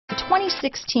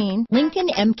2016 Lincoln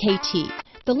MKT.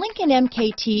 The Lincoln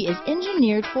MKT is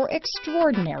engineered for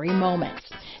extraordinary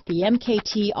moments. The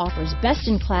MKT offers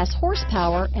best-in-class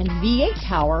horsepower and V8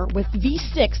 power with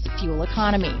V6 fuel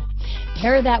economy.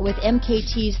 Pair that with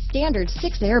MKT's standard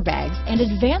 6 airbags and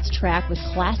advanced track with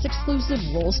class-exclusive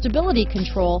roll stability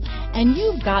control, and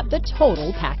you've got the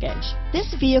total package.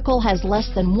 This vehicle has less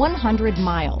than 100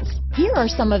 miles. Here are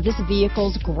some of this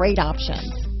vehicle's great options: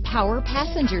 power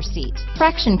passenger seat,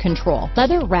 traction control,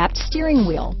 leather-wrapped steering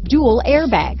wheel, dual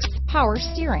airbags, power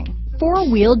steering,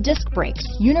 four-wheel disc brakes,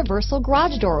 universal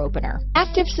garage door opener,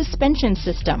 active suspension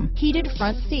system, heated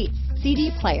front seats,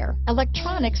 CD player,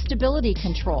 electronic stability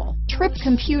control, trip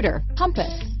computer,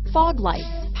 compass, fog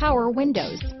lights, power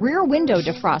windows, rear window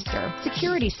defroster,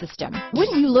 security system.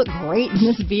 Wouldn't you look great in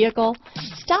this vehicle?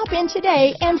 Stop in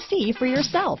today and see for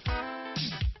yourself.